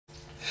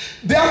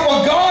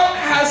Therefore,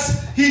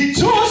 He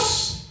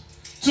chose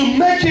to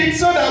make it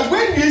so that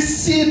when you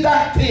see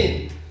that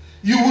thing,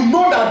 you will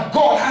know that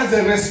God has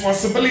a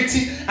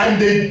responsibility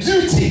and a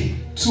duty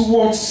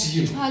towards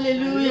you.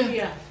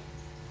 Hallelujah.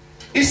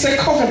 It's a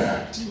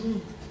covenant.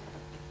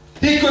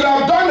 He could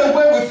have done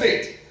away with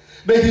it,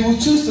 but He will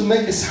choose to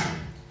make a sign.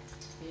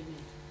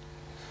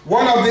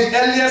 One of the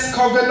earliest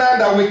covenants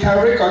that we can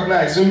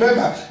recognize.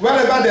 Remember,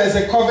 whenever there's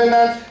a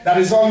covenant, there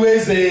is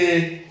always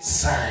a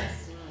sign.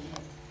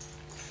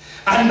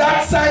 And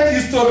that sign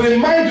is to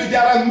remind you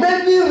there are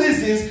many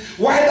reasons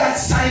why that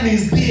sign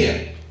is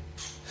there.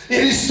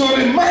 It is to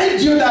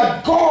remind you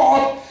that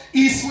God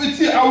is with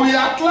you. I will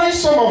outline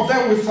some of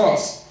them with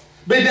us.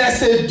 But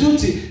there's a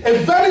duty.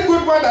 A very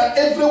good one that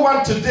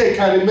everyone today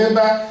can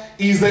remember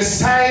is the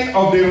sign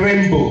of the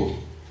rainbow.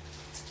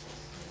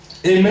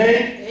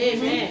 Amen?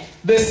 Amen.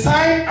 The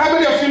sign, how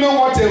many of you know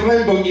what a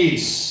rainbow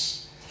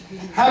is?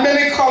 How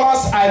many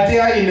colors are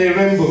there in a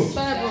rainbow?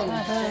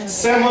 7.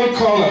 7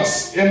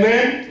 colors.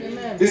 Amen?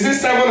 Amen. Is it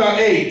 7 or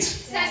 8?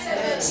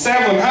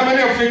 7. How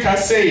many of you can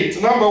say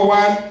it? Number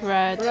 1.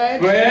 Red.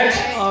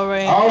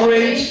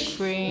 Orange.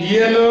 Green.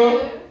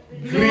 Yellow.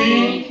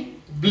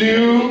 Green.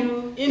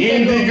 Blue.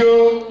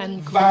 Indigo.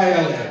 And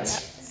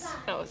violet.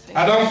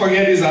 I don't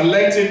forget this. I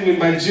learned it with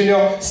my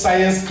junior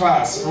science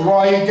class.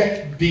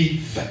 Roy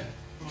Beef.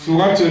 If you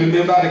want to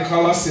remember the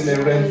colors in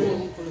the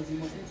rainbow.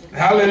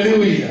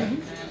 Hallelujah.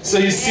 So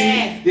you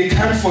see, you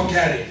can't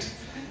forget it.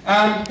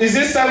 Is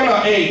it 7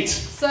 or 8?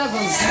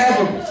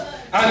 7.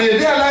 And you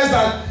realize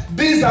that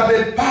these are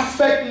the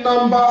perfect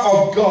number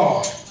of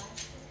God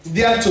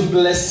there to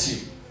bless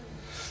you.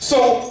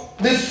 So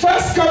the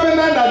first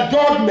covenant that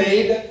God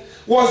made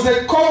was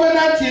the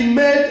covenant He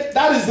made.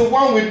 That is the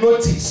one we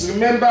notice.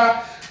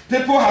 Remember,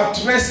 people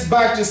have traced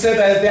back to say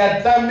that is the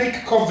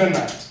Adamic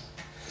covenant,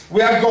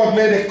 where God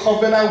made a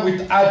covenant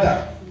with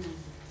Adam.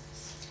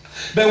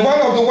 But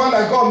one of the ones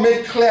that God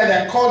made clear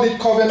that called it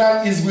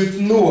covenant is with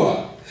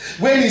Noah,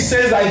 when He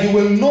says that He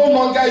will no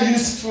longer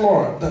use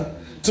flood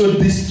to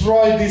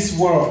destroy this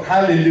world.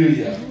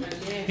 Hallelujah.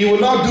 He will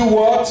not do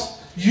what?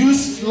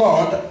 Use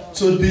flood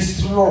to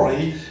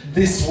destroy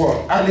this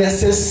world. And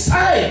there's a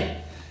sign.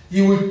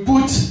 He will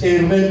put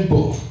a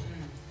rainbow.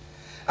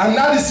 And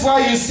that is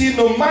why you see,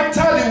 no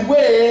matter the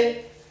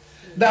way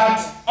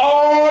that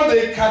all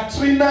the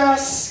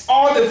Katrinas,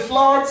 all the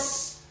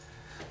floods,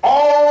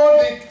 all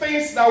the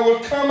things that will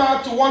come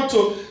out to want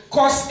to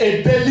cause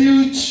a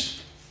deluge,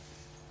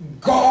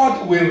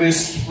 God will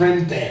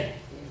restrain them.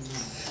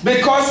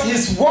 Because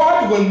His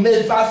word will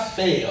never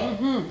fail.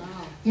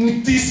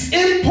 It is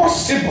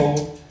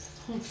impossible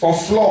for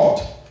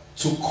flood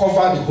to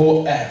cover the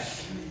whole earth.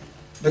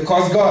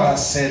 Because God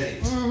has said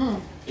it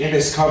in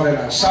His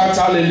covenant. Shout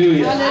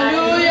hallelujah.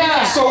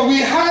 Hallelujah. So we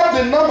have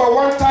the number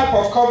 1 type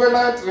of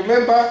covenant.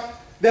 Remember,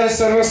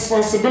 there's a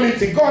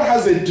responsibility. God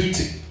has a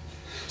duty.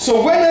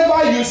 So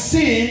whenever you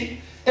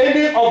see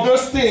any of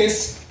those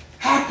things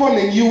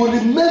happening, you will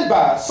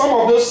remember some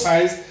of those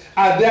signs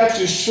are there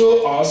to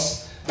show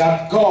us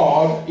that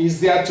God is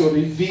there to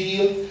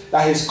reveal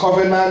that His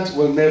covenant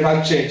will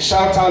never change.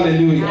 Shout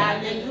hallelujah.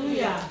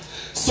 Hallelujah.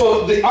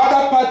 So the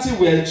other party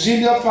were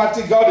junior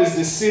party. God is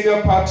the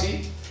senior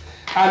party.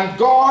 And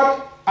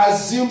God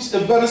assumes a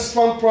very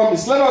strong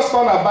promise. Let us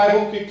turn our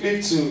Bible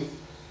quickly to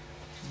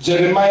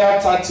Jeremiah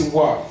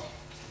 31.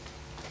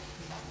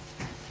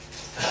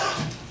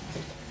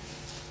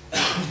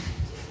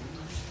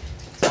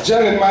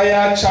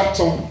 Jeremiah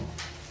chapter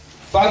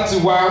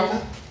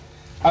 31.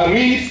 I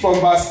read from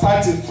verse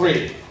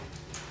 33.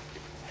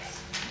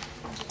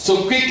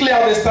 So quickly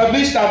I've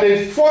established that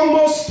the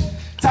foremost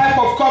type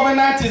of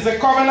covenant is a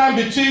covenant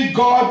between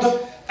God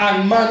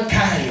and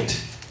mankind.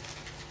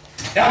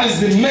 That is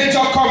the major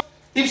covenant.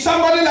 If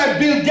somebody like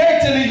Bill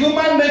Gates in the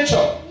human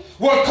nature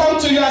will come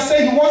to you and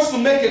say he wants to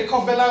make a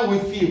covenant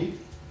with you,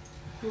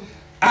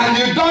 and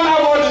you don't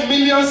have all the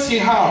millions he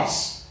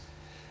has,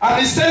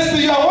 and he says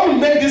to you, I want to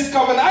make this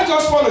covenant, I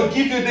just want to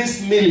give you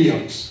these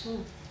millions.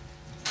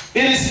 I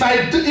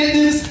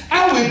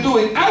will do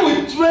it. I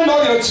will train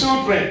all your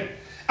children.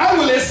 I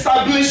will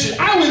establish you.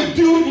 I will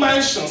build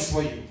mansions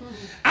for you.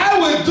 I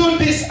will do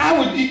this.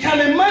 You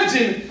can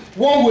imagine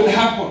what would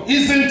happen,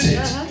 isn't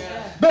it?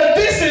 But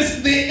this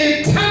is the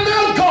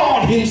eternal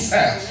God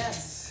Himself.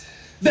 Yes.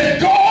 The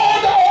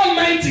God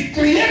Almighty,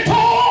 creator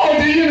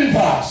of the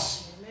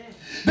universe. Amen.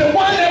 The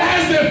one that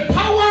has the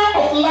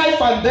power of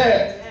life and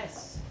death.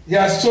 Yes. He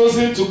has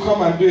chosen to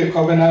come and do a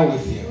covenant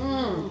with you.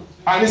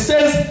 And He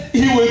says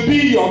He will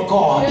be your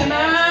God.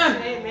 Amen.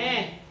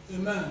 Amen.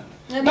 Amen.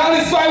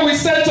 That is why we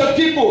say to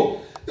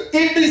people,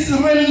 it is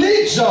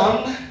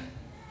religion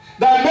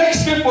that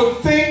makes people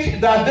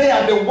think that they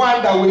are the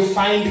one that will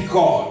find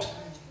God.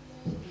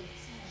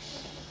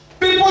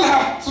 People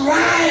have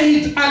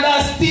tried and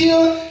are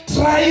still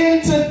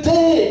trying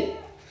today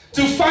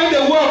to find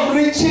a way of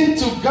reaching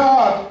to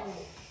God.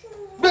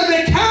 But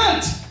they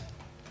can't.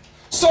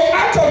 So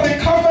out of the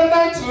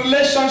covenant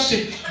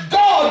relationship,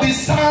 God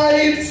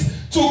decides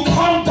to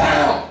come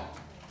down.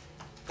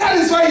 That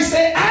is why He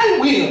said, I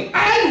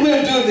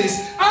will do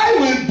this. I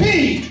will be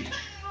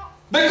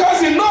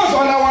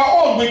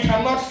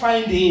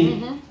find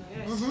him.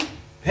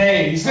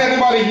 Hey, is there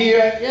anybody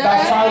here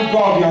that found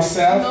God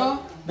yourself?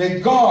 No.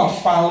 But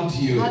God found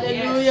you.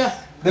 Hallelujah.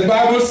 The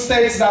Bible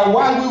states that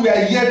while we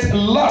were yet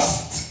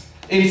lost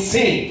in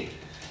sin,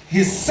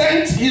 he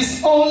sent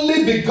his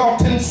only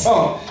begotten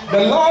Son,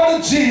 the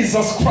Lord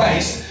Jesus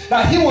Christ,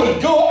 that he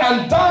would go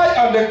and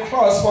die on the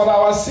cross for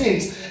our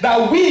sins.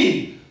 That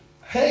we,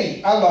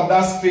 hey, I love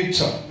that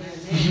scripture.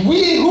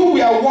 We who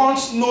were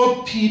once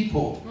no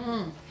people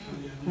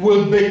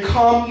will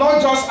become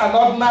not just an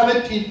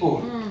ordinary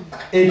people,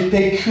 a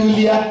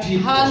peculiar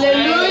people.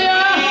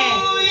 Hallelujah.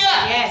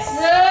 Yes.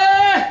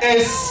 A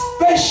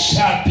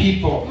special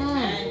people.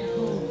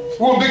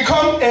 Will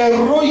become a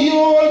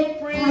royal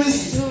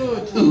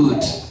priesthood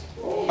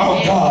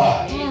of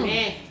God.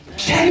 Amen.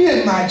 Can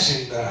you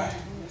imagine that?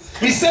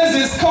 He says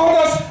he's called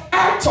us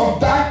out of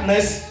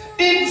darkness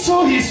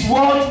into his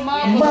word,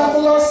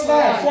 marvelous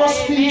light.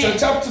 1 Peter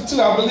chapter 2,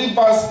 I believe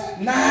verse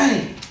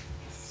 9.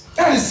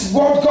 That is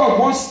what God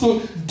wants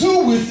to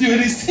do with you.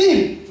 It is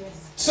him.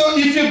 So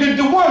if you've been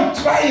the one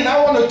trying,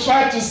 I want to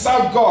try to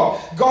serve God.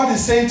 God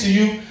is saying to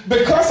you,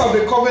 because of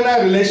the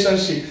covenant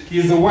relationship,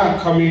 he's the one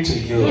coming to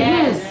you.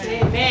 Yes.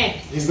 Amen.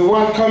 He's the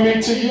one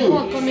coming to you.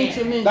 Coming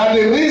to me. That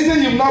the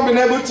reason you've not been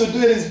able to do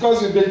it is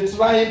because you've been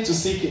trying to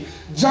seek it.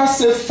 Just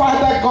say,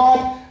 Father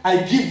God,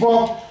 I give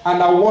up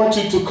and I want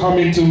you to come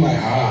into my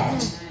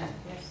heart.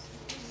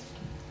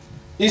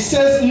 He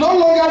says, no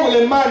longer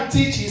will a man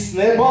teach his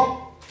neighbor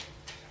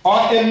or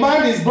a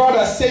man his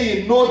brother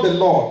saying, know the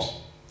Lord.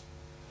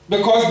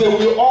 Because they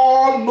will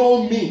all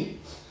know me,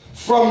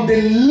 from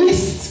the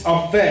least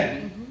of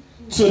them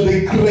to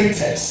the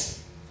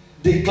greatest,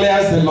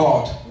 declares the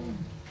Lord.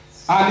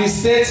 And he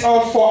states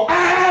on, for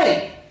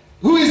I,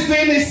 who is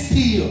doing it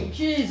still,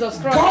 Jesus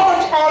Christ,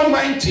 God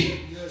Almighty,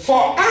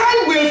 for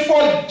I will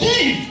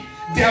forgive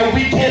their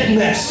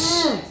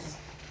wickedness.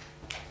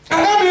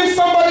 I don't know if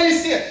somebody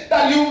is here,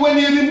 that when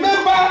you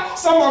remember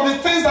some of the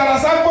things that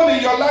has happened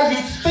in your life,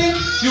 you think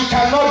you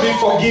cannot be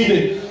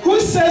forgiven. Who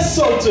says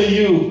so to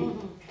you?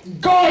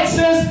 God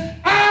says,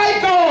 I,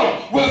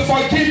 God, will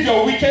forgive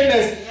your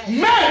wickedness.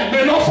 Man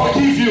may not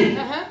forgive you,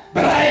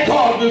 but I,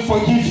 God, will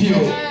forgive you.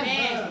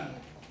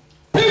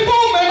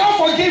 People may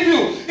not forgive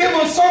you.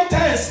 Even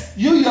sometimes,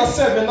 you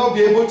yourself may not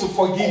be able to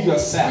forgive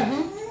yourself.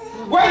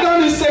 Why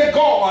don't you say,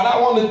 God, I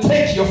want to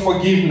take your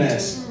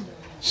forgiveness?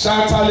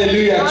 Shout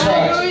hallelujah, church.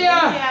 hallelujah.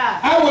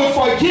 I will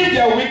forgive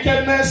their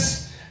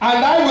wickedness,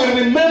 and I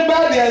will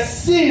remember their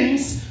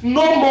sins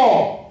no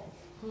more.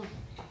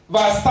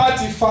 Verse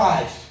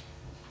 35.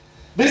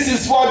 This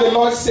is what the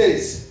Lord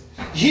says.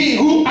 He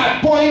who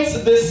appoints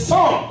the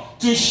sun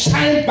to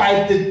shine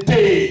by the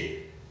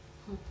day.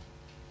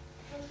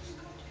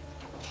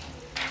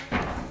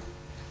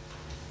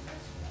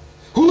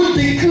 Who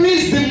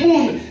decrees the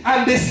moon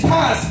and the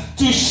stars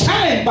to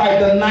shine by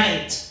the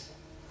night.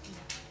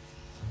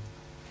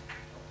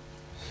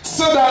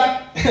 So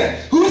that,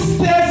 who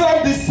stirs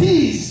up the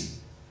seas,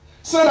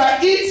 so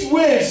that its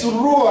waves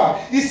roar.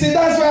 You see,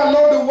 that's why I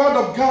love the word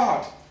of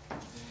God.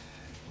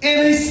 It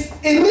is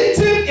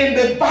written in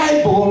the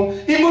Bible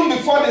even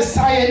before the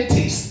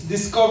scientists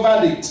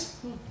discovered it.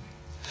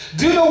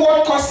 Do you know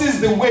what causes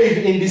the wave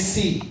in the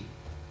sea?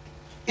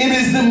 It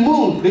is the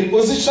moon, the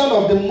position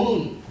of the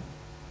moon,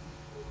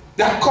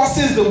 that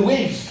causes the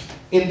wave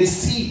in the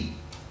sea.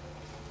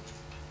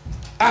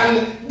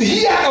 And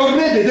here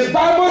already, the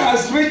Bible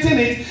has written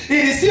it. It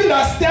is him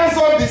that stirs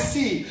up the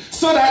sea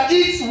so that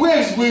its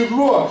waves will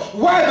roar.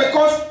 Why?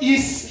 Because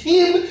it's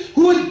him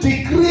who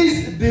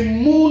decrees the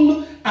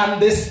moon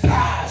and the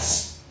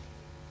stars.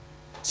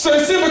 So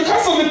you see,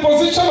 because of the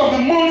position of the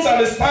moons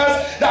and the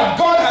stars that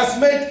God has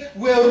made,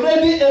 we're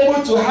already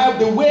able to have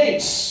the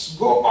waves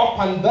go up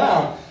and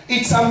down.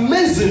 It's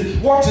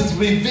amazing what is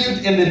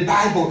revealed in the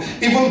Bible,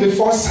 even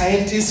before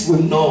scientists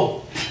will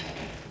know.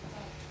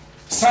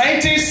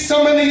 Scientists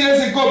so many years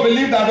ago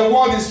believed that the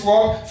world is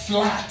what?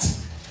 Flat.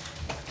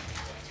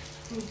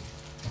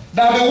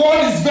 That the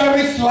world is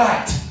very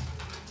flat.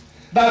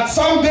 That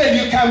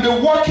someday you can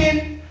be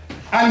walking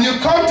and you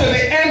come to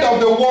the end of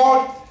the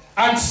world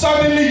and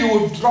suddenly you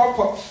will drop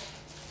off.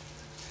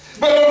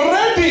 But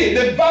already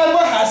the Bible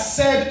has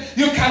said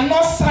you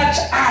cannot search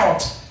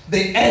out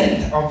the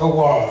end of the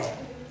world.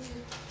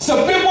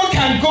 So people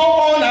can go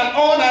on and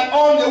on and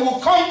on. They will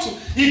come to,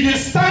 if you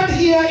stand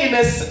here in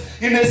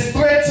a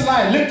straight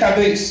line, look at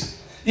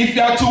this. If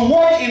you are to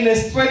walk in a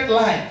straight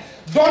line,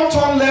 don't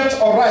turn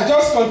left or right.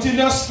 Just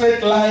continue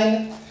straight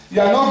line.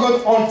 You are not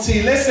going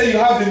until, let's say you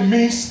have the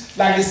means,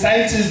 like the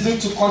scientists do,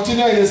 to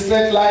continue in a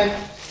straight line.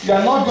 You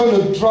are not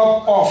going to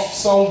drop off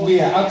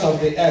somewhere out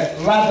of the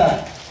earth.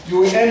 Rather, you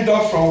will end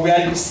up from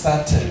where you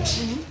started.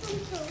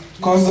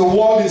 Because the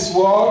world is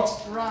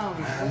what? Round.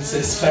 And it's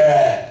a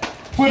sphere.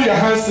 Put your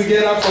hands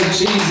together for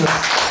Jesus.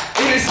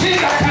 It is he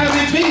that can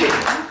reveal.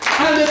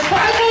 And the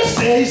Bible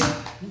says,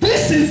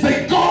 this is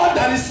the God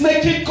that is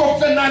making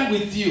covenant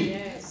with you.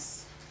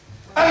 Yes.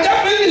 And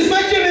definitely is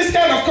making this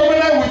kind of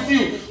covenant with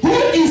you. Who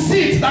is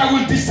it that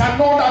will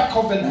disannul that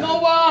covenant? No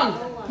one.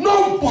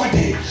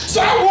 Nobody.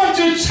 So I want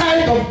you,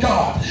 child of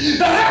God,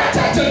 that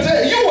after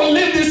today, you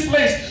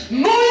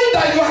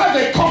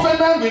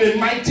covenant with a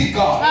mighty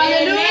God.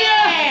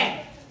 Hallelujah.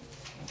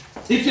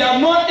 If you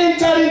have not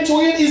entered into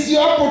it, it's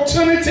your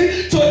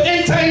opportunity to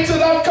enter into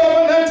that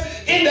covenant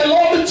in the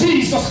Lord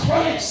Jesus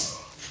Christ.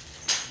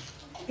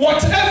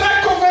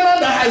 Whatever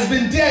covenant that has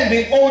been there in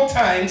the old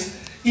times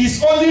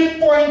is only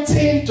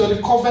pointing to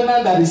the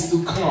covenant that is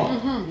to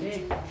come.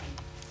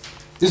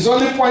 It's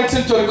only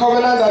pointing to the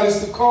covenant that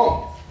is to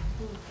come.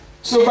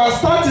 So verse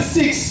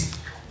 36,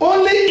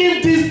 only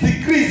if these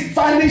decrees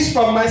vanish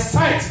from my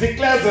sight,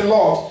 declares the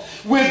Lord,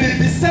 will the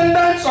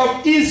descendants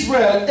of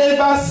Israel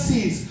ever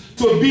cease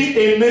to be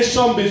a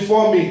nation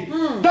before me.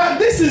 That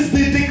this is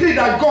the decree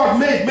that God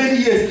made many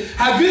years.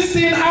 Have you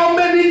seen how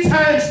many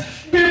times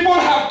people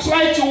have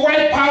tried to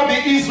wipe out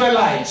the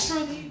Israelites?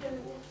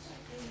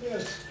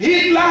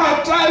 Hitler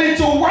had tried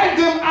to wipe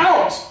them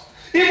out.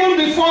 Even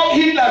before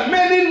Hitler,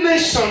 many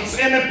nations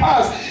in the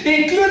past,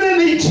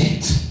 including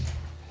Egypt,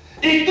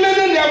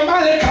 including the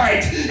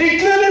Amalekites,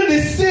 including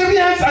the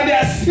Syrians and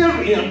the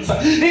Assyrians,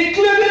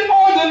 including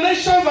all the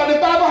nations that the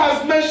Bible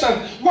has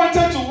mentioned,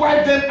 wanted to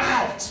wipe them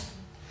out.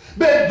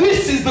 But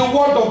this is the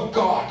word of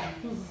God.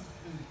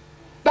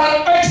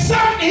 That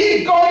except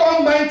He, God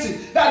Almighty,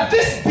 that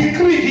this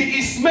decree He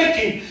is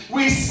making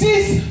will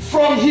cease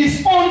from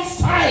His own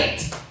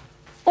sight.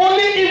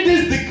 Only if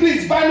these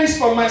decrees vanish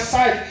from my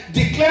sight,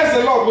 declares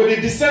the Lord, will the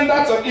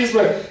descendants of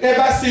Israel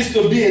ever cease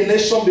to be a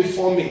nation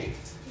before me.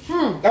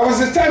 There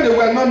was a time they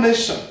were not a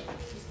nation.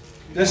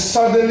 Then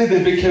suddenly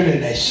they became a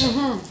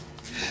nation.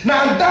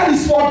 Now that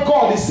is what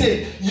God is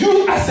saying.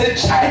 You as a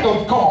child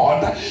of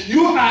God,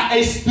 you are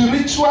a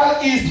spiritual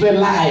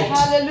Israelite.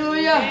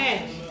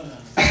 Hallelujah.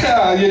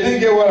 You didn't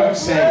get what I'm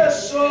saying.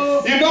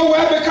 You know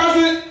why? Because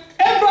the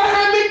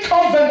Abrahamic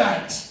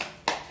covenant,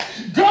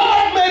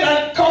 God made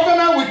a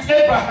covenant with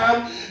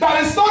Abraham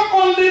that is not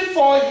only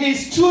for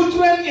his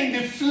children in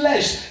the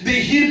flesh, the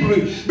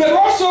Hebrew, but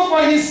also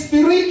for his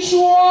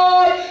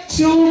spiritual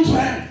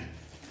children.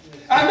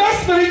 And those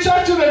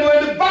spiritual children,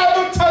 when the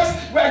Bible talks,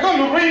 we're going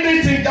to read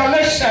it in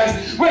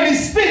Galatians. When he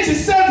speaks, he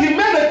said he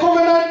made a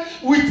covenant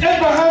with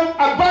Abraham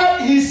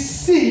about his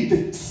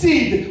seed.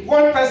 Seed,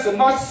 one person,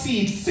 not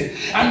seeds.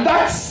 And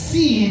that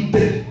seed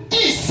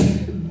is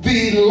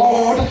the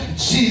Lord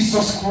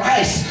Jesus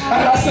Christ.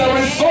 And as a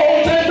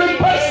result, every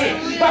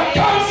person that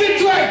comes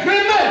into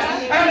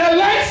agreement and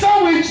aligns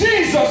up with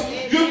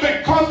Jesus, you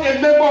become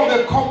a member of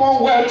the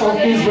Commonwealth of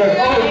Israel.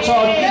 Oh,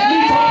 church,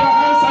 lift up your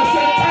hands and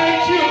say,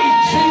 thank you,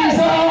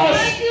 Jesus.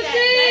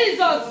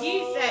 Thank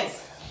you, Jesus.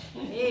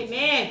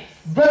 Amen.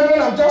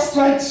 Brethren, I'm just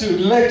trying to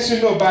let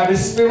you know by the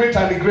Spirit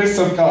and the grace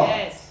of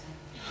God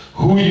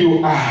who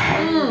you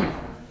are.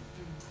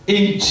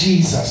 In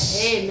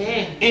Jesus.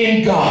 Amen.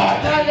 In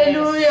God.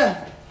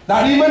 Hallelujah.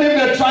 That even if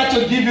they try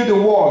to give you the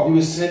word, you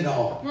will say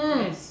no.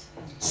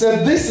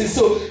 So this is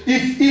so.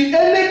 If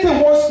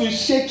anything wants to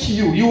shake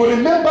you, you will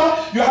remember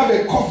you have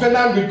a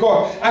covenant with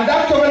God, and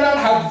that covenant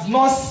has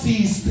not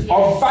ceased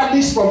or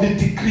vanished from the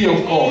decree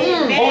of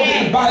God. All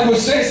the Bible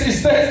says, it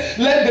says,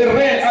 "Let the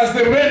rain, as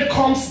the rain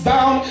comes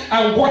down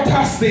and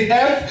waters the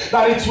earth,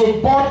 that it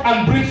will bud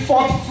and bring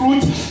forth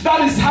fruit."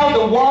 That is how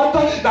the word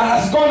that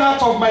has gone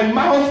out of my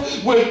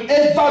mouth will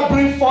ever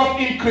bring forth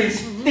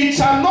increase. It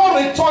shall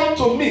not return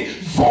to me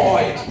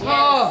void.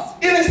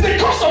 It is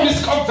because of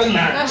His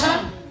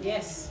covenant.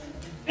 Yes.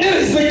 It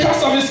is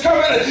because of His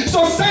covenant.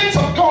 So, saints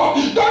of God,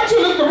 don't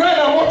you look around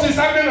at what is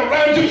happening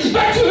around you.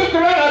 Don't you look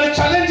around at the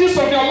challenges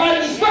of your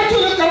life. Don't you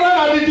look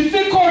around at the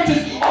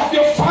difficulties of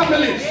your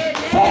family.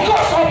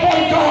 Focus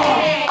upon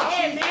God.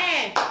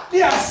 Amen. He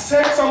has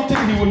said something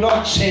He will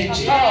not change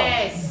it.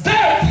 Yes.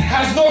 Death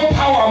has no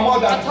power more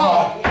than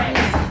God.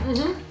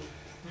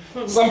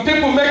 Some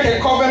people make a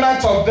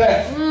covenant of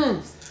death.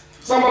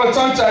 Somebody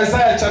turn to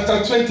Isaiah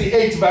chapter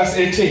 28 verse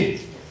 18.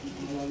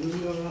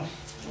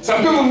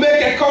 Some people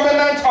make a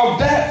covenant of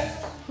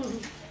death.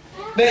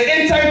 They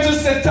enter into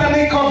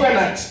satanic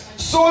covenant,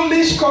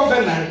 soulish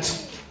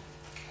covenant.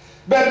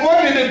 But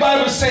what did the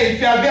Bible say? If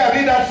you are there,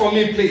 read that for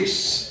me,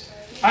 please.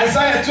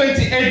 Isaiah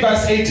 28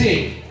 verse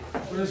 18.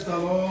 Praise the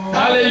Lord.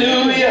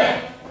 Hallelujah.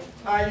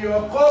 And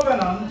your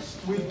covenant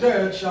with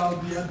death shall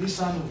be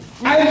disannulled.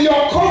 And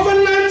your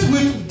covenant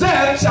with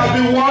death shall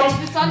be what?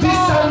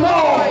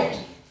 Disannulled.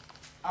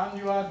 And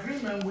your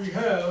agreement with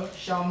hell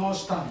shall not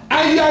stand.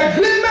 And your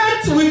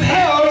agreement with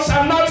hell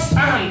shall not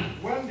stand.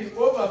 When the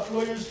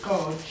overflowing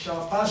scourge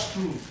shall pass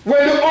through.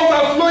 When the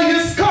overflowing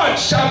scourge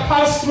shall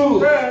pass through.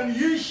 Then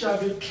ye shall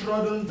be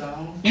trodden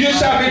down. You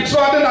shall be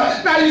trodden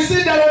down. Now you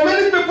see, there are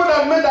many people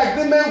that made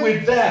agreement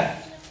with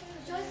death,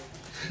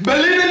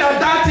 believing that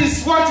that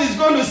is what is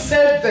going to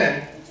save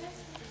them.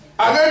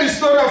 I read the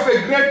story of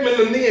a great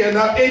millionaire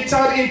that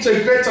entered into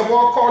a great of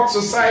all court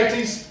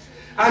societies,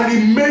 and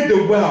he made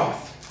the wealth.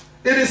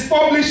 It is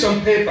published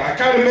on paper. I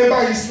can't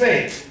remember his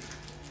name.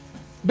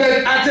 But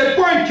at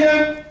a point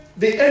came,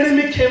 the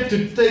enemy came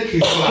to take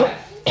his life.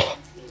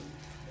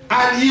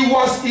 And he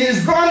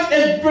has done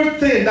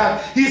everything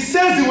that he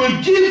says he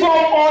will give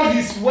up all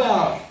his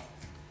wealth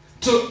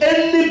to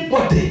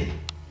anybody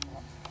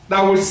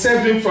that will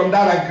save him from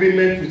that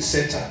agreement with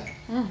Satan.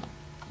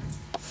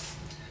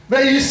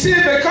 But you see,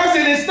 because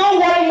it is not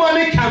what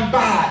money can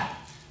buy.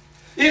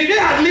 If he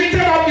had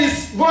lifted up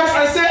his voice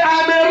and said, I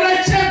am a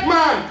wretched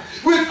man,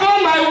 with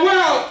all my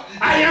wealth,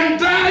 I am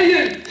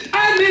dying.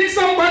 I need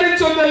somebody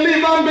to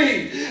deliver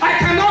me. I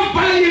cannot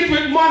buy it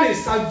with money.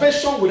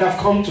 Salvation would have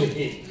come to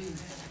him.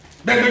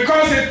 But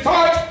because he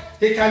thought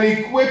he can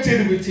equate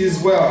it with his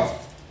wealth,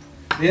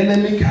 the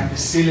enemy can be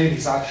sealing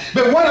his heart.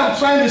 But what I'm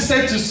trying to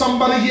say to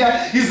somebody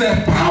here is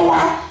the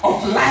power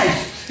of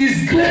life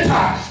is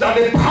greater than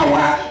the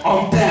power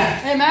of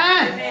death.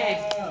 Amen.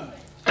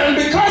 And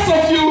because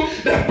of you,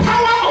 the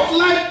power of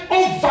life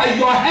over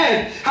your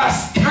head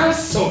has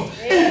cancelled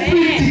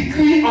every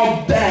degree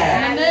of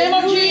death. In the name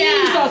of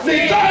Jesus.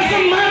 It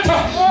doesn't matter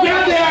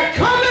where they are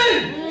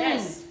coming.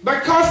 Yes.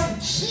 Because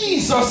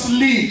Jesus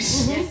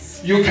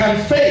lives, you can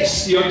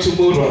face your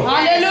tomorrow.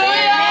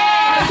 Hallelujah.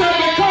 I said,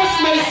 because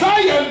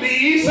Messiah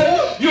lives,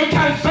 you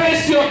can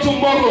face your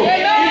tomorrow.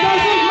 It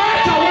doesn't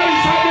matter what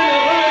is happening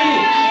around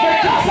you.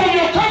 Because of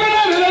your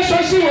covenant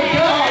relationship with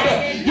God,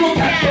 you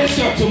can face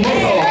your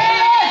tomorrow.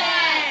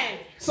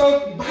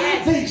 So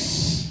buy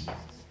this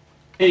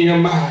in your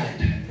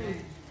mind.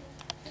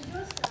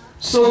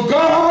 So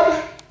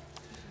God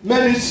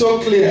made it so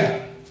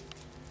clear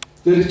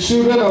to the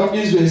children of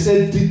Israel. He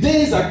said, the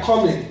days are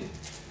coming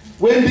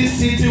when this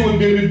city will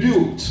be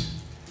rebuilt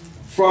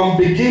from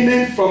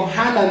beginning from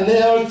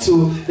Hananel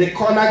to the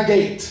corner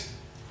gate.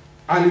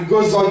 And it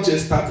goes on to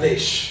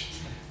establish.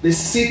 The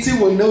city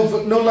will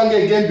no longer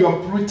again be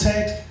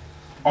uprooted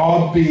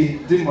or be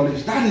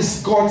demolished. That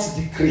is God's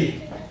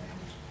decree.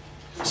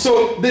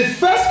 So the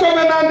first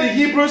covenant the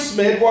Hebrews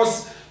made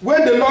was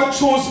when the Lord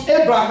chose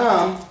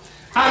Abraham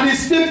and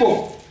his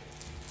people.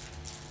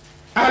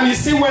 And you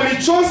see, when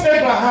he chose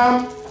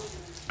Abraham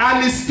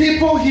and his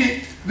people,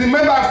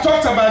 remember I've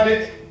talked about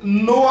the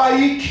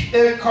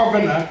Noahic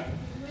covenant.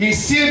 He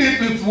sealed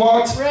it with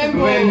what?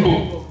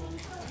 Rainbow.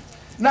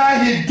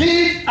 Now he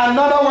did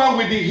another one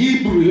with the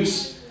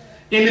Hebrews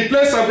in the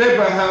place of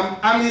Abraham,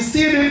 and he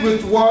sealed it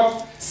with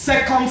what?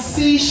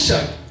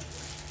 Circumcision.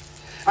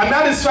 And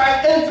that is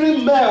why every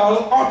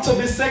male ought to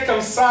be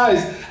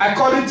circumcised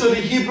according to the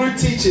Hebrew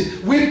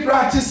teaching. We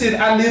practice it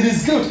and it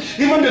is good.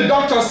 Even the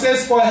doctor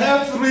says for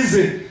health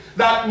reason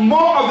that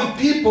more of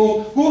the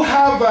people who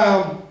have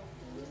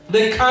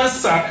the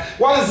cancer,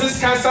 what is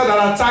this cancer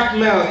that attack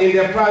male in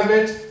their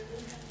private?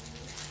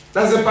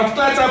 There's a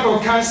particular type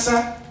of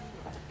cancer.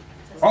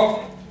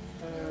 Oh.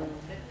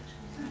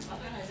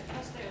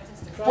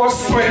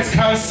 Prostate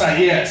cancer,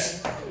 yes.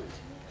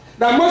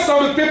 Now most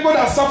of the people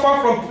that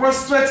suffer from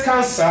prostate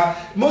cancer,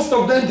 most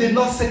of them did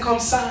not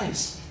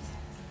circumcise.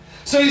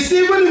 So you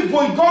see, even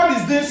when God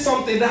is doing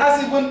something, there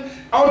has even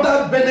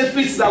other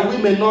benefits that we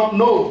may not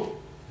know.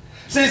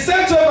 So he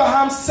said to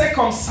Abraham,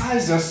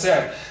 circumcise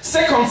yourself,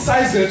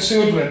 circumcise your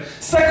children,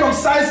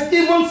 circumcise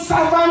even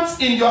servants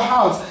in your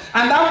house.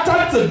 And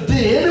after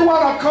today, anyone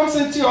that comes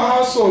into your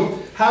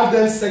household, have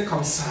them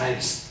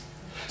circumcised.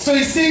 So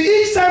you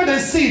see, each time they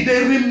see,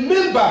 they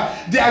remember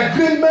the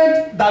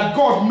agreement that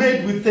God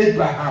made with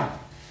Abraham.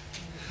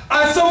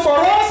 And so for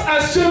us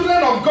as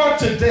children of God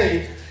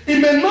today, it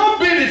may not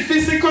be the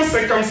physical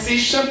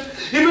circumcision,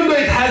 even though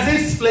it has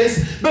its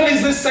place, but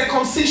it's the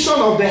circumcision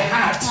of the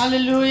heart.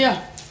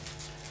 Hallelujah.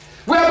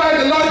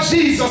 Whereby the Lord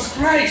Jesus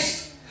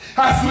Christ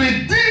has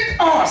redeemed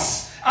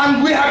us,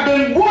 and we have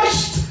been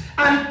washed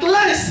and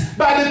cleansed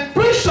by the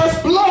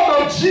precious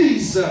blood of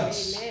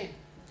Jesus. Amen.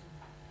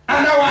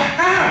 And our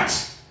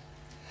heart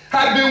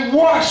have been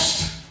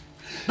washed.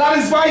 That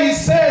is why he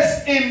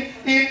says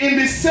in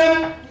the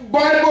same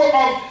Bible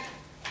of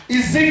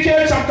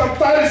Ezekiel chapter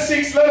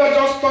 36, let us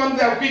just turn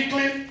there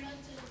quickly.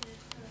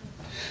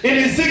 In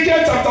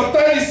Ezekiel chapter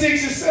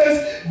 36, it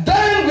says,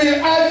 then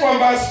will I, from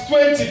verse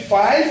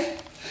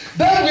 25,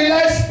 then will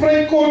I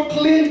sprinkle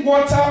clean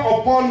water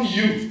upon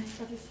you,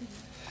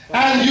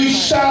 and you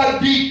shall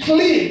be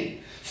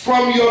clean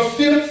from your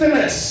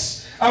filthiness.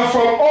 And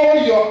from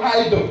all your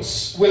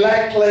idols will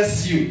I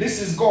cleanse you.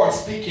 This is God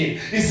speaking.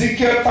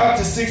 Ezekiel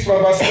 36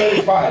 from verse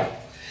 25.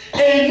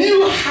 A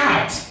new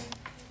heart.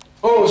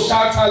 Oh,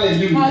 shout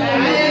hallelujah.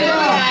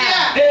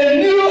 Hallelujah.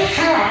 A new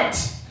heart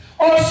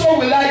also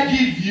will I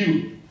give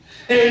you.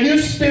 A new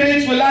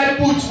spirit will I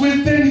put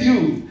within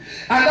you.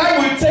 And I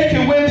will take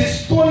away the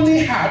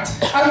stony heart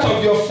out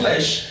of your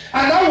flesh.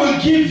 And I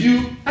will give you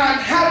an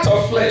heart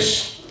of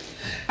flesh.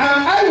 And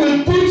I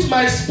will put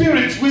my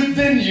spirit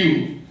within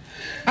you,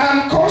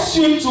 and cause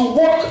you to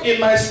walk in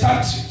my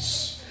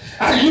statutes,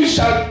 and you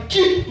shall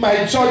keep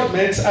my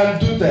judgments and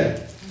do them.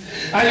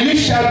 And you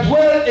shall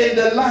dwell in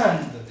the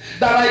land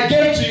that I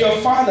gave to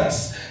your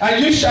fathers,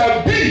 and you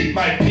shall be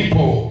my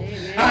people.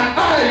 Amen. And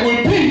I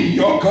will be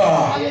your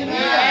God. Amen.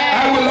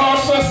 I will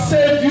also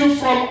save you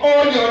from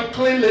all your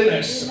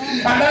uncleanliness. Amen.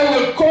 And I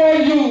will call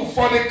you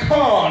for the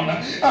corn,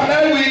 and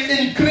I will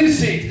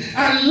increase it,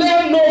 and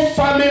let no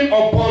famine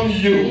upon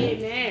you.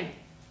 Amen.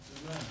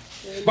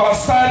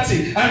 Verse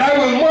 30, and I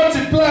will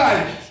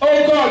multiply,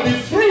 oh God, the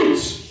fruit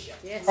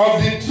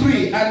of the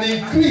tree and the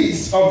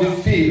increase of the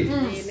field.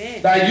 Amen.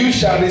 that you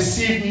shall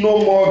receive no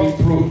more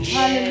reproach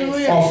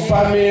or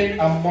famine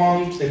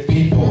among the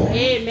people.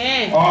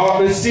 Amen.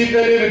 Or receive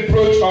any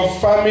reproach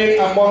of famine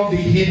among the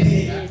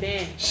heathen.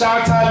 Amen.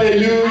 Shout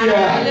hallelujah.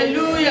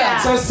 Hallelujah.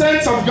 So,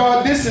 saints of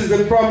God, this is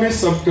the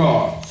promise of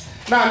God.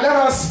 Now, let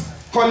us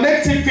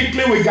connect it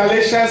quickly with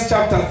Galatians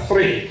chapter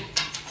 3.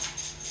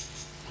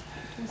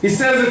 He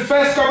says the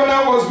first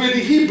covenant was with the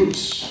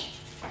Hebrews.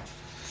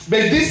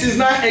 But this is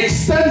now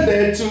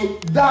extended to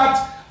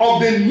that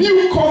of the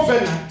new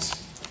covenant.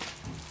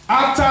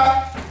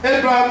 After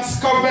Abraham's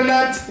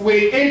covenant,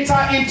 we enter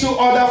into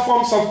other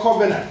forms of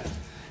covenant.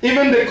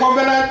 Even the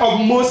covenant of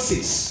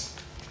Moses.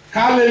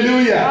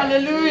 Hallelujah.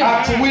 Hallelujah.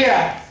 At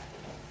where?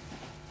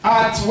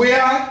 At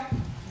where?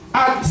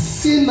 At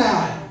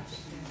Sinai.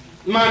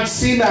 Mount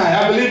Sinai.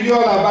 I believe you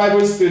all are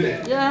Bible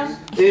students. Yeah.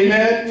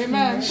 Amen.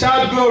 Amen.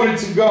 Shout glory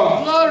to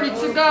God. Glory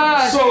to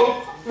God. So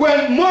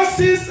when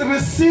Moses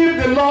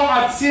received the law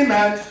at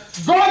Sinai,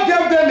 God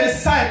gave them a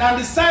sign,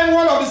 and the sign,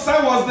 one of the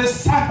signs was the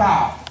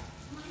Sabbath.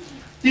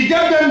 He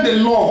gave them the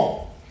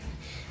law.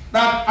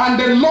 And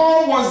the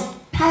law was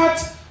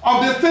part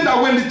of the thing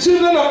that when the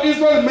children of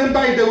Israel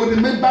remember it, they will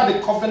remember the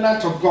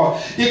covenant of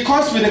God. It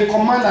comes with a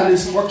command and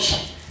instruction.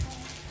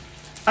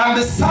 And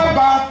the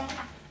Sabbath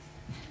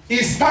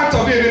is part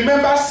of it.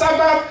 Remember,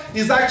 Sabbath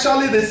is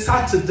actually the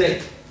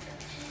Saturday.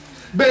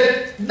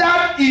 But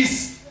that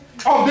is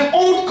of the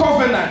old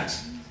covenant.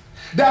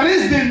 There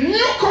is the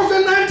new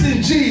covenant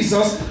in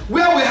Jesus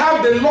where we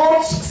have the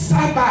Lord's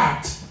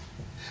Sabbath.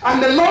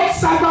 And the Lord's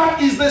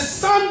Sabbath is the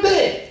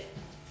Sunday.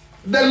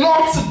 The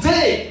Lord's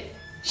Day.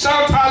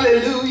 Shout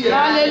hallelujah.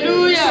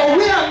 Hallelujah. So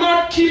we are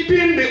not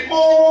keeping the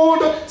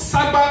old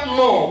Sabbath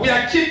law. We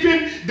are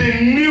keeping the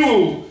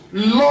new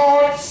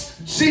Lord's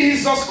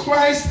Jesus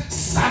Christ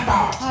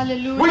Sabbath.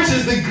 Hallelujah. Which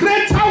is the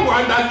greater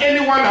one than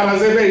anyone that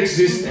has ever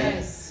existed.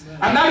 Yes.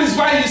 And that is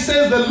why he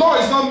says the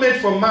law is not made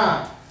for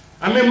man.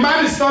 I mean,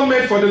 man is not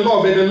made for the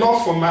law, but the law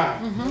for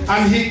man.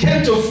 And he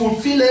came to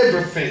fulfill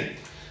everything.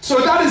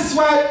 So that is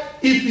why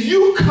if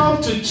you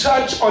come to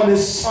church on a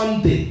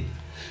Sunday,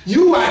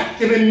 you are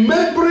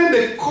remembering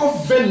the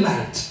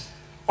covenant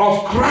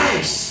of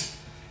Christ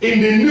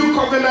in the new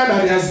covenant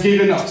that he has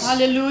given us.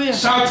 Hallelujah.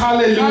 Shout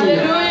hallelujah.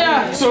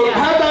 Hallelujah. So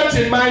have that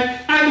in mind.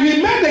 And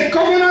we made a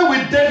covenant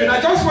with David.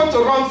 I just want to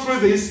run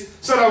through this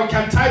so that we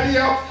can tidy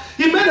up.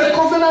 He made a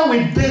covenant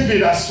with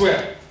David as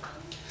well.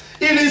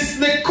 It is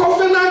the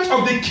covenant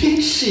of the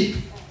kingship.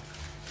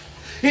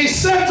 He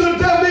said to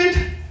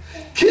David,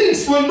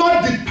 kings will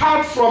not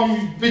depart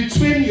from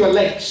between your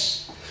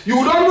legs. You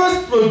will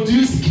always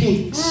produce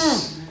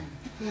kings.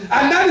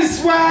 And that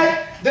is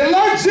why the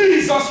Lord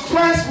Jesus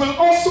Christ will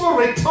also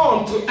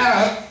return to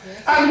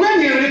earth. And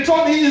when he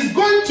returns, he is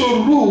going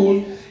to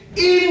rule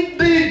in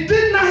the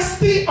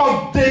dynasty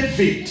of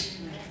David.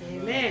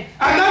 Amen.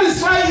 And that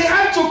is why he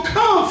had to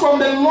come from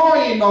the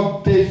loin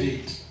of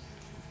David,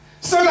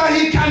 so that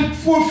he can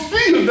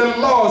fulfill the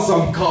laws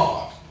of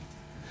God.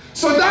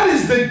 So that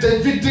is the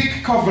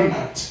Davidic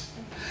covenant.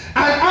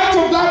 And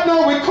out of that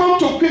now we come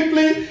to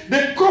quickly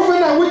the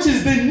covenant which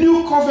is the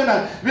new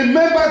covenant.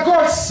 Remember,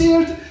 God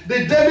sealed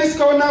the David's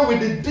covenant with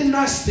the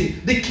dynasty,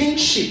 the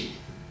kingship.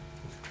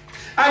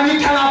 And you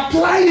can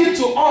apply it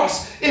to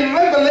us in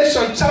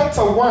Revelation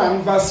chapter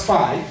 1 verse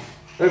 5.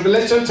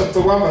 Revelation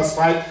chapter 1 verse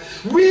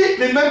 5. We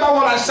remember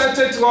what I said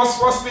to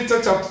us, 1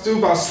 Peter chapter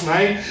 2 verse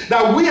 9,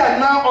 that we are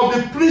now of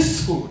the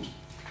priesthood.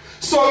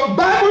 So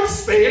Bible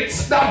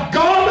states that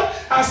God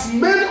has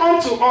made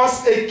unto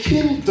us a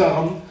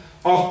kingdom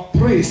of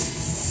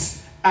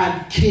priests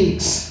and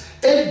kings.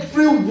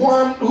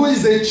 Everyone who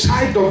is a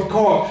child of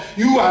God,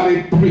 you are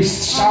a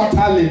priest. Shout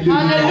hallelujah.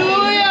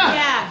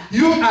 Hallelujah.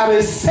 You are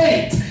a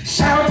saint.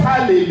 Shout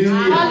hallelujah.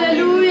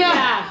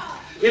 Hallelujah.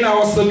 You know, I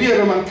was to be a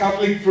Roman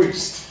Catholic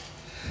priest.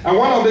 And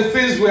one of the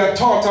things we are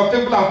taught, or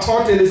people are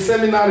taught in the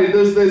seminary in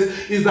those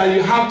days, is that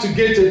you have to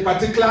get to a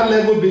particular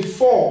level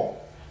before,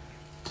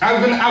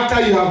 even after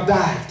you have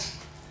died.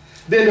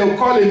 Then they'll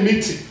call a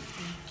meeting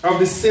of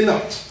the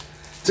synod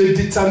to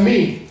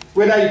determine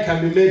whether you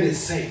can be made a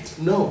saint.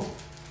 No.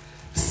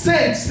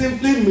 Saint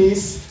simply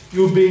means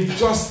you've been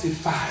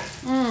justified.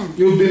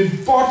 You've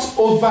been bought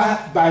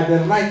over by the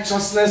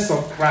righteousness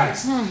of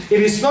Christ.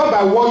 It is not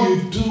by what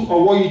you do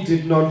or what you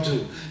did not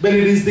do, but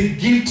it is the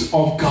gift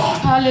of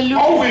God. Hallelujah.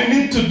 All we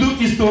need to do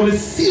is to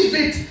receive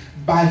it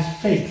by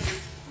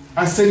faith.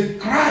 I said,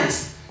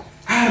 Christ,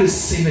 I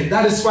receive it.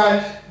 That is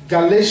why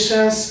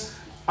Ephesians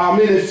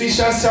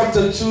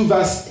chapter 2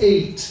 verse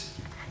 8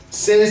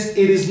 says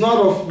it is not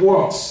of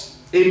works.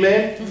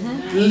 Amen.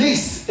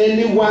 Lest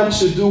anyone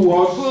should do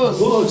what?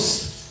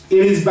 Boast.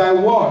 It is by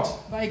what?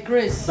 By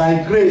grace.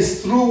 By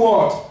grace. Through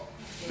what?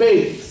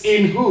 Faith.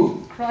 In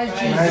who?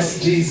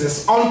 Christ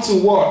Jesus.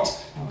 Unto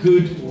what?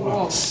 Good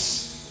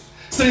works.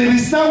 So it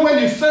is now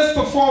when you first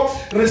of all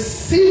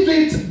receive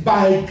it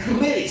by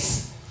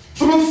grace,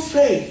 through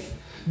faith,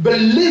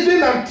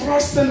 believing and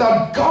trusting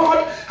that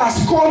God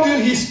has called you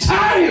his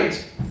child.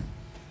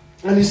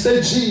 And you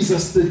say,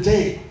 Jesus,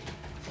 today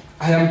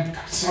I am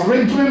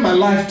surrendering my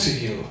life to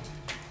you.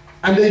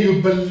 And then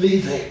you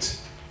believe it.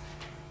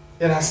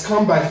 It has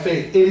come by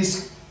faith. It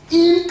is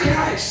in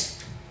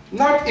Christ,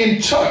 not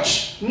in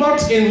church,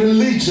 not in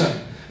religion,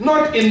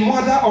 not in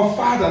mother or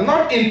father,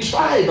 not in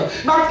tribe,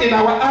 not in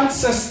our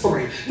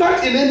ancestry,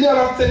 not in any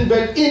other thing,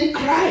 but in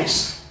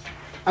Christ.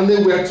 And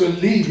then we are to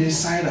live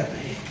inside of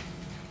him.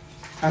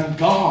 And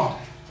God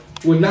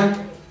will not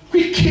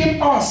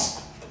quicken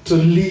us to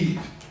live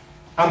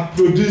and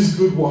produce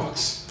good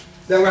works.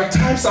 There were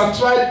times I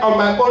tried on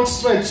my own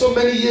strength so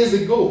many years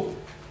ago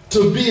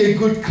to be a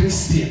good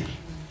Christian.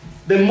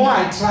 The more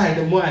I tried,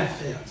 the more I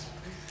failed.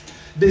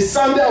 The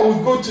Sunday I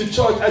would go to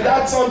church, and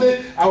that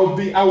Sunday I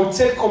would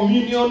take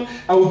communion.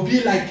 I would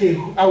leave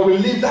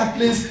that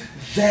place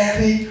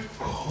very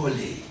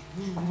holy.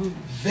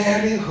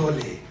 Very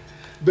holy.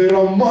 But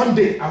on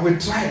Monday I would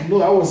try.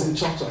 No, I was in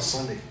church on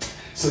Sunday.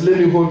 So let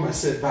me hold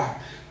myself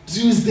back.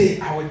 Tuesday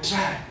I would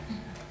try.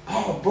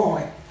 Oh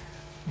boy.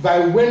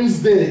 By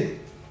Wednesday,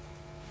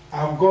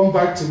 I've gone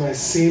back to my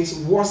sins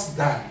worse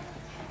than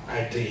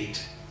I did.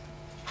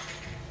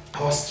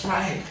 I was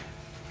trying.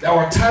 There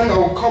were times I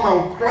would come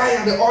and would cry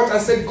at the altar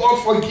and say,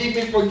 God, forgive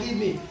me, forgive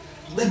me.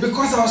 But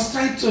because I was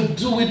trying to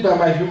do it by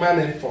my human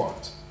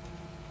effort.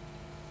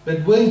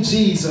 But when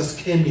Jesus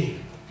came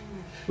in,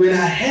 when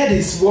I heard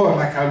his word,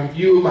 like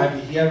you might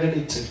be hearing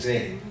it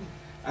today,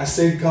 I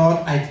said,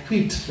 God, I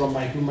quit from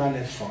my human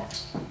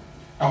effort.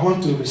 I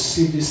want to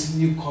receive this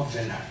new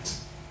covenant.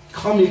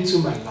 Come into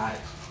my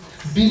life.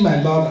 Be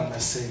my Lord and my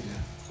Savior.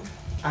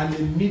 And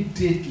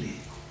immediately,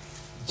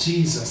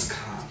 Jesus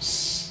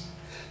comes.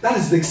 That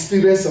is the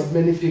experience of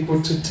many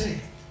people today.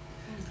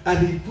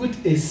 And he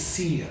put a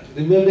seal.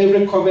 Remember,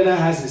 every covenant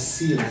has a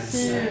seal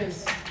inside.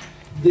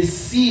 The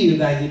seal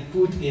that he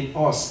put in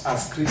us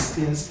as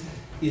Christians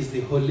is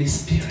the Holy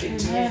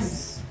Spirit.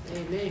 Yes.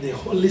 Amen. The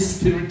Holy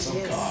Spirit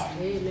of God.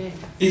 Amen.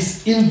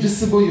 Is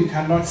invisible, you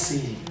cannot see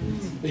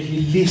him. But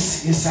he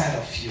lives inside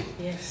of you.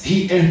 Yes.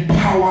 He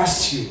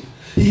empowers you.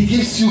 He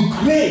gives you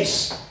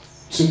grace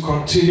to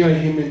continue in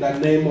him in the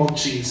name of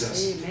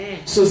Jesus. Amen.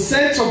 So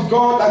saints of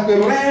God, like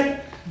we read,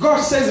 God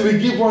says he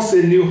will give us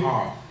a new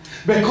heart.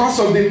 Because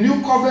of the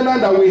new covenant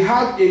that we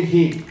have in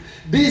him.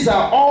 These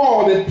are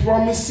all the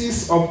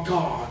promises of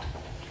God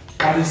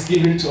that is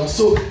given to us.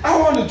 So I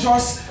want to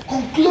just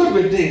conclude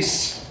with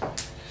this.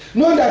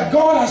 Know that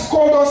God has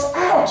called us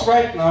out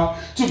right now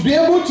to be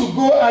able to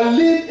go and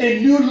live a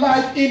new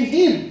life in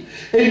him.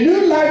 A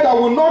new life that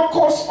will not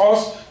cause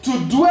us to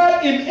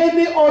dwell in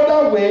any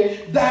other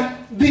way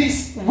than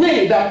this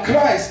way that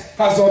Christ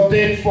has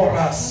ordained for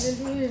us.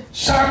 Hallelujah.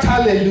 Shout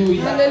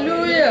hallelujah.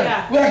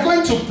 Hallelujah. We are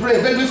going to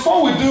pray. But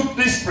before we do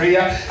this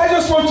prayer, I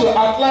just want to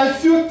outline a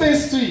few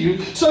things to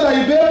you so that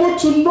you'll be able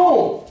to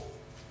know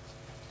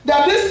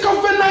that this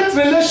covenant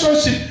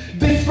relationship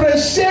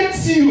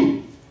differentiates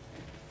you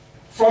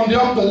from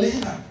the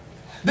unbeliever.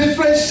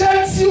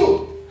 Differentiates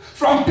you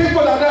from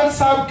people that don't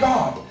serve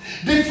God.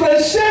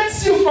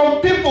 Differentiates you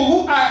from people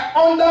who are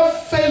under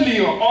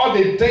failure all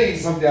the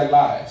days of their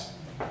lives.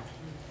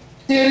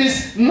 It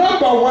is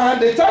number one,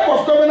 the type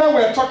of covenant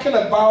we're talking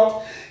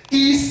about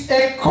is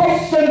a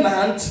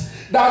covenant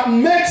that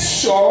makes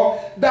sure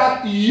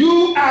that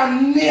you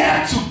are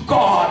near to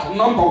God.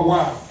 Number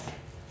one,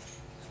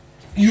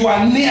 you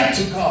are near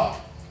to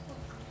God.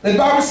 The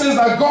Bible says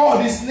that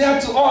God is near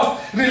to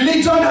us.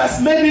 Religion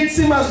has made it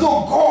seem as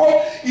though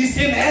God is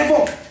in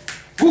heaven.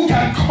 Who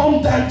can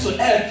come down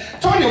to earth?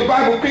 Turn your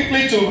Bible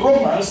quickly to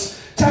Romans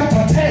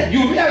chapter 10.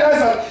 You realize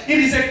that it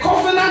is a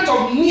covenant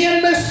of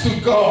nearness to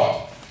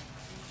God.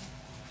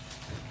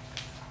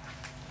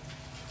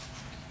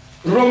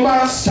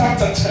 Romans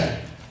chapter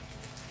 10.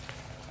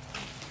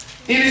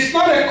 It is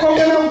not a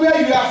covenant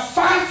where you are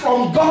far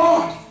from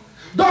God.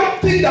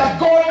 Don't think that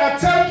God, I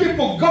tell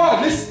people,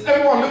 God, listen,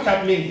 everyone look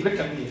at me, look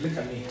at me, look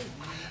at me.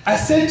 I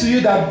say to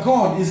you that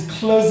God is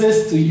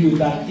closest to you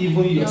than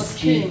even your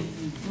skin.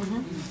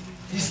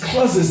 He's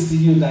closest to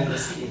you than your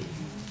skin.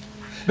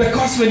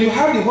 Because when you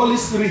have the Holy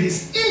Spirit,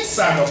 he's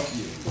inside of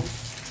you.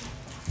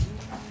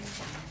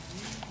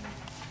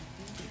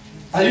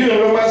 Are you in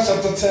Romans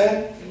chapter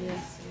 10?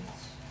 Yes.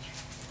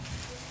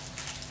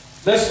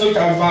 Let's look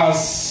at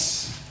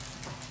verse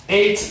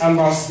 8 and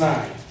verse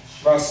 9.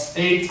 Verse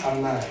 8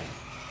 and 9.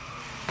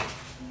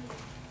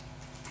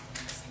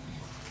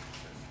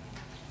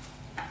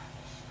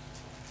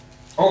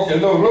 Okay,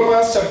 no,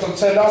 Romans chapter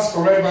 10, that's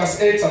correct,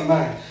 verse 8 and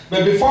 9.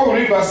 But before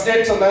we read verse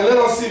 8 and 9, let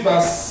us see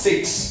verse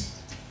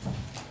 6.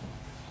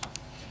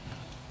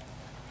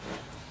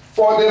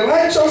 For the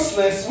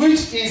righteousness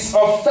which is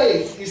of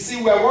faith, you see,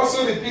 we have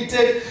also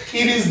repeated,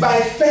 it is by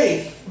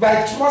faith,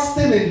 by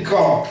trusting in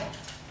God,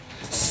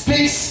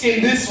 speaks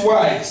in this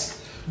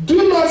wise.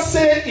 Do not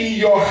say in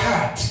your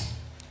heart,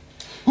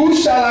 who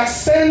shall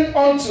ascend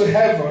unto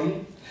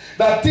heaven,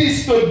 that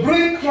is to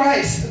bring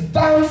Christ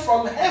down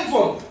from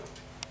heaven.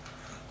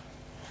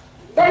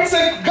 Don't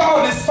say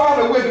God is far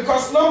away,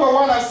 because number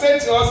one, I said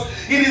to us,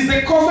 it is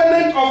the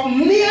covenant of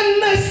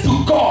nearness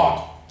to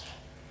God.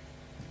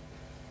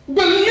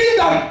 Believe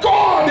that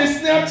God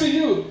is near to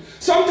you.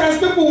 Sometimes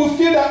people will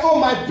feel that, oh,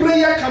 my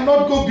prayer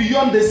cannot go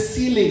beyond the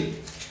ceiling.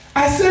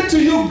 I said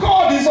to you,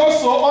 God is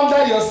also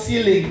under your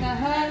ceiling.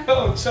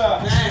 Oh,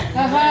 child.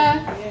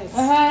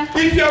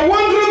 If you're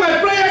wondering, my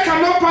prayer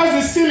cannot pass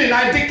the ceiling,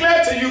 I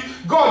declare to you,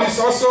 God is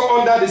also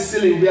under the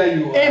ceiling where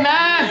you are.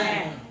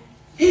 Amen.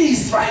 He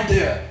is right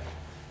there.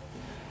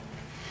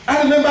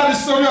 I remember the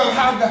story of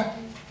Hagar,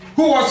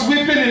 who was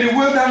weeping in the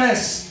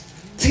wilderness.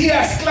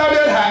 Tears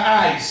clouded her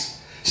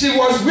eyes. She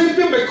was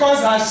weeping because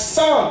her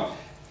son,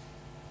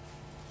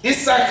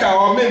 Issachar,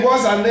 or maybe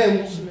what's her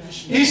name?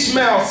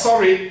 Ishmael,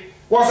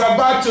 was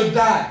about to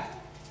die.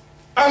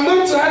 And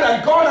not to her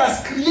that God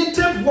has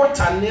created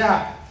water near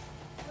her.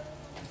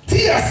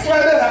 Tears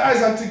clouded her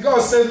eyes until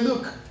God said,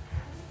 look,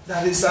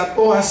 there is an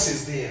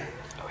oasis there.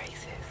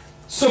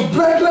 So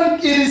brethren,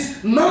 it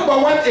is number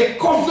one, a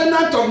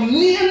covenant of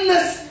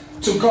nearness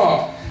to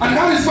God. And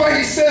that is why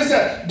he says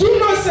that, do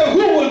not say who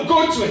will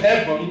go to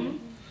heaven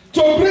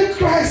to bring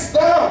Christ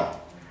down,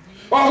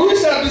 or who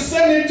shall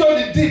descend into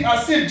the deep,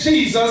 as if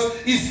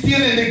Jesus is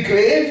still in the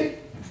grave.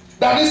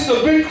 That is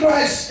to bring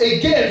Christ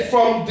again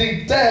from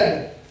the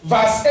dead.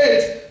 Verse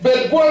 8,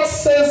 but what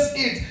says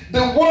it?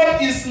 The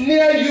word is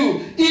near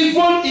you,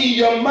 even in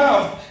your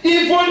mouth,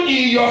 even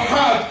in your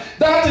heart.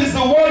 That is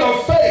the word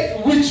of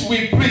faith which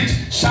we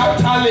preach.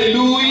 Shout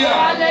hallelujah.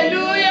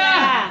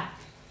 Hallelujah.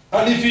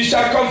 And if you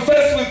shall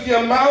confess with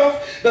your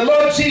mouth the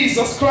Lord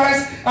Jesus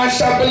Christ, and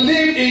shall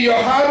believe in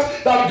your heart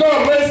that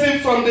God raised him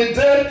from the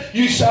dead,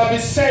 you shall be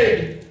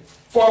saved.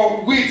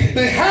 For with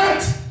the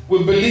heart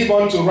we believe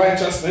unto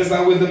righteousness,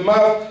 and with the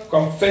mouth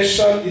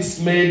confession is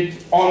made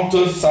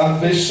unto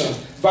salvation.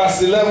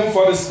 Verse 11,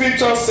 for the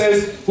scripture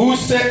says,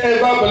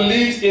 whosoever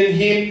believes in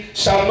him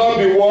shall not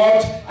be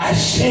what?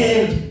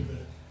 Ashamed.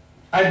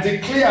 I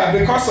declare,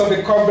 because of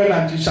the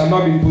covenant, you shall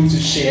not be put to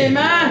shame.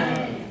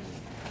 Amen.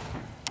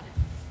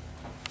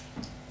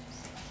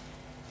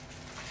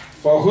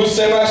 For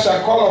whosoever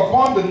shall call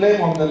upon the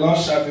name of the Lord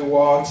shall be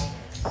what?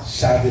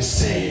 Shall be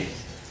saved.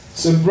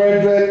 So,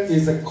 brethren,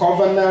 is a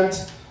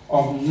covenant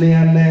of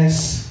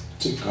nearness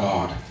to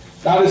God.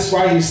 That is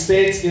why he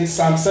states in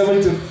Psalm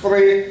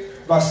 73,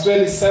 verse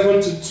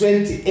 27 to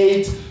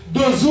 28,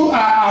 those who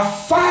are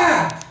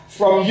afar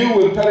from you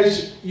will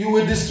perish. You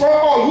will destroy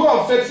all who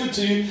are faithful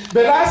to you.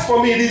 But as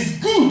for me, it is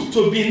good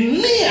to be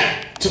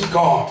near to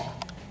God.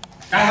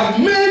 I have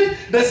made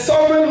the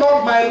sovereign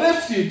Lord my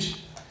refuge.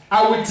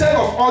 I will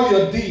tell of all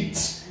your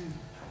deeds.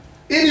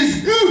 It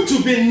is good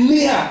to be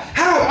near.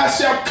 How? As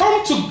you have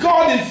come to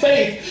God in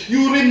faith,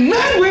 you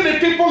remain with the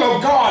people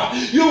of God.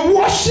 You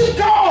worship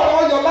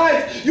God all your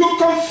life. You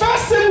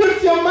confess him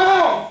with your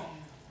mouth.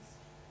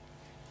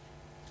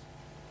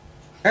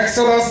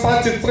 Exodus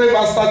 33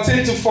 verse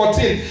 13 to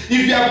 14. If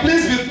you are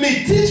pleased with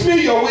me, teach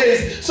me your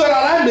ways so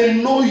that I may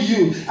know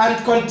you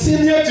and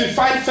continue to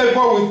find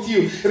favor with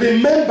you.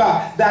 Remember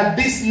that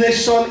this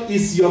nation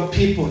is your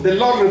people. The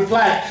Lord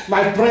replied,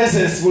 my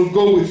presence will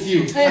go with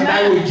you. Amen. And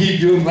I will give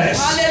you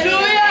rest.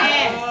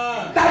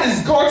 Hallelujah. That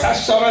is God's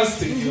assurance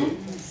to you.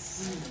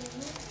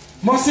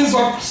 Moses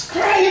was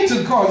crying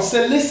to God,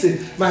 said,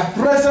 listen, my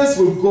presence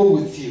will go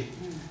with you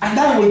and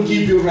I will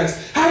give you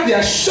rest. Have the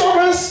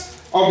assurance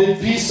of the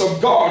peace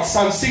of God.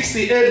 Psalm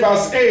 68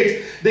 verse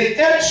 8. The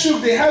earth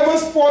shook, the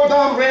heavens poured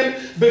down rain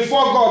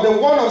before God,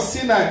 the one of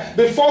Sinai,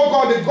 before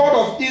God, the God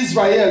of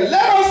Israel.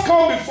 Let us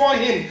come before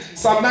him.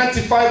 Psalm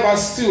 95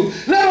 verse 2.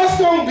 Let us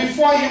come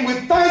before him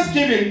with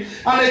thanksgiving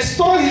and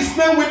extol his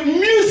name with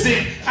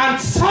music and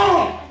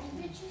song.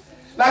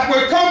 Like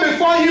we come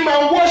before him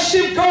and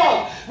worship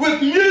God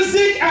with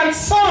music and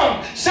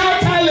song.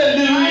 Shout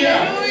hallelujah.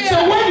 Hallelujah.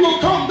 So when you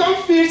come,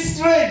 don't feel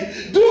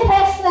strange. Do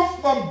not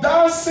from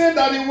dancing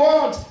that you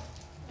want.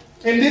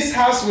 In this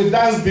house we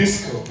dance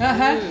disco.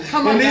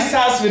 In this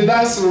house we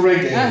dance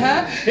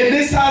reggae. In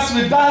this house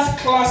we dance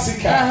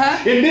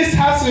classical. In this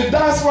house we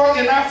dance what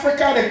in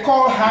Africa they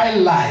call high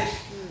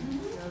life.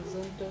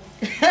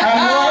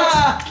 And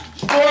what?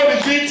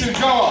 Glory be to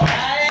God.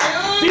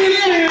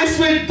 Feelings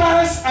with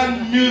dance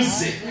and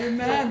music.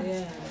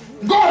 Amen.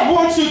 God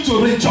wants you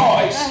to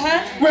rejoice.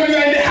 When you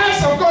are in the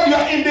house of God, you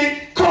are in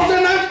the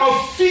covenant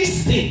of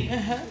feasting.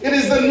 It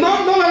is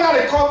no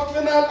longer the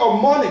covenant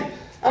of mourning.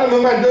 I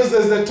remember in those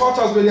days they taught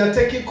us when you are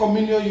taking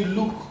communion, you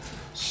look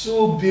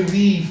so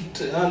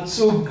bereaved and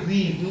so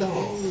grieved.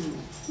 No.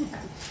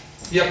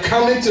 You're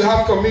coming to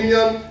have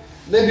communion.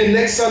 Maybe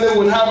next Sunday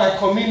we'll have a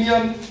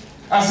communion.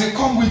 As you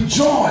come with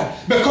joy,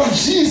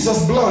 because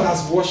Jesus' blood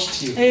has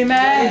washed you.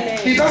 Amen.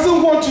 He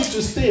doesn't want you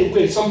to stay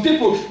away. Some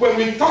people, when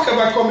we talk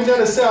about communion,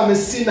 they say, I'm a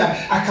sinner,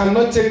 I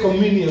cannot take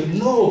communion.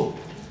 No.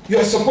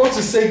 You're supposed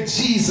to say,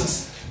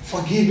 Jesus,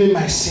 forgive me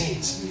my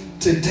sins.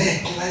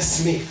 Today,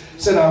 bless me,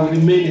 so that I will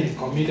remain in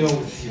communion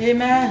with you.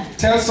 Amen.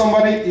 Tell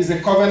somebody it's a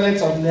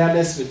covenant of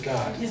nearness with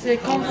God. It's a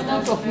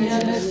covenant of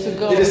nearness to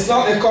God. It is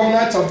not a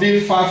covenant of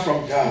being far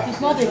from God. It's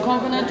not a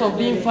covenant of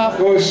being far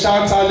from God. Oh,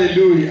 shout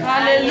hallelujah.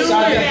 Hallelujah.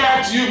 Shout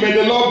back to you. May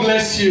the Lord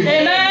bless you.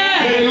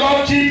 Amen. May the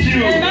Lord keep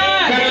you.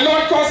 Amen. May the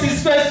Lord cause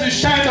his face to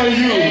shine on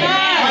you. Amen.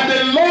 And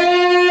the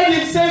Lord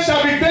himself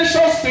shall be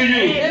gracious to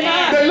you.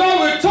 Amen. The Lord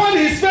will turn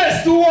his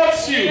face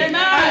towards you. Amen.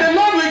 And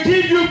the Lord will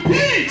give you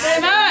peace.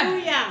 Amen.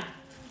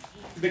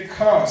 Because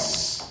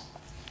because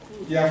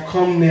you have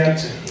come near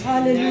to him.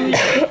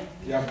 Hallelujah.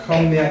 You have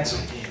come near to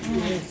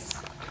him.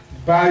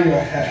 Bow your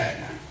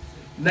head.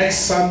 Next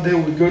Sunday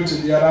we go to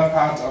the other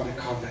part of the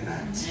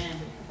covenant.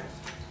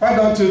 Why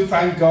don't you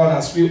thank God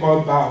as we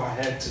all bow our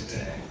head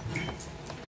today?